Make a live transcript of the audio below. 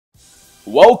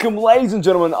Welcome, ladies and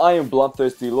gentlemen, I am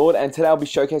BloodThirstyLord, and today I'll be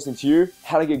showcasing to you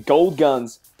how to get gold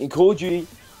guns in Call of Duty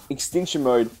Extinction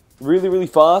mode really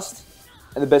fast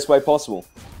and the best way possible.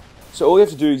 So all you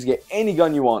have to do is get any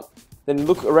gun you want, then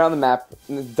look around the map,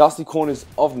 in the dusty corners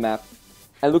of the map,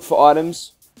 and look for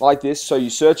items like this. So you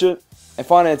search it and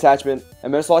find an attachment,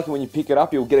 and most likely when you pick it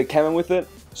up, you'll get a camo with it.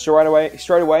 Straight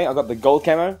away, I got the gold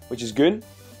camo, which is good.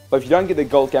 But if you don't get the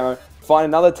gold camo, find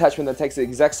another attachment that takes the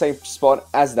exact same spot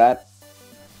as that,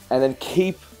 and then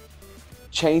keep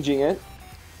changing it,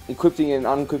 equipping and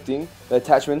unequipping the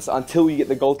attachments until you get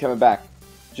the gold camo back,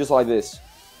 just like this.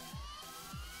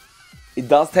 It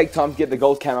does take time to get the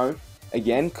gold camo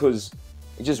again, because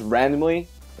it just randomly,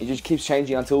 it just keeps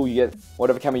changing until you get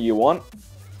whatever camo you want.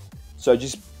 So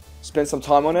just spend some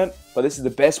time on it, but this is the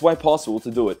best way possible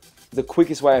to do it. The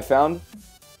quickest way I found,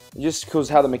 just because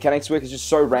how the mechanics work is just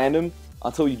so random.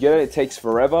 Until you get it, it takes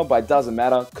forever, but it doesn't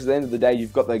matter, because at the end of the day,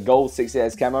 you've got the gold 60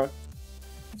 hours camo.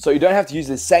 So you don't have to use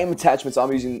the same attachments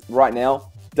I'm using right now.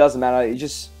 It doesn't matter. You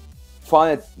just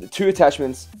find the two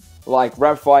attachments like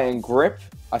rapid fire and grip.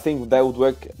 I think they would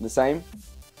work the same.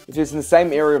 If it's in the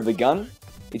same area of the gun,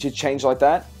 it should change like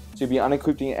that. So you'll be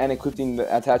unequipping and equipping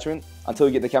the attachment until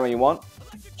you get the camo you want,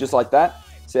 just like that.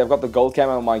 See, I've got the gold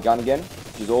camo on my gun again,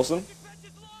 which is awesome.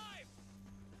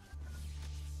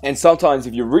 And sometimes,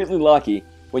 if you're really lucky,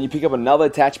 when you pick up another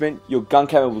attachment, your gun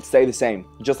camo will stay the same,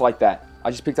 just like that. I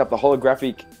just picked up the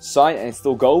holographic sight and it's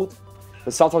still gold,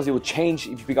 but sometimes it will change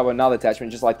if you pick up another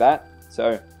attachment, just like that.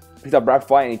 So, I picked up rapid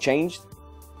fire and it changed,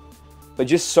 but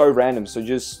just so random. So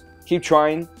just keep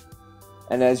trying,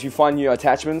 and as you find new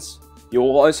attachments, you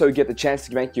will also get the chance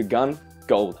to make your gun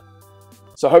gold.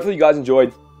 So hopefully you guys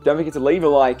enjoyed. Don't forget to leave a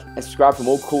like and subscribe for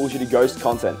more Call of Duty Ghost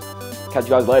content. Catch you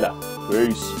guys later.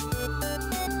 Peace.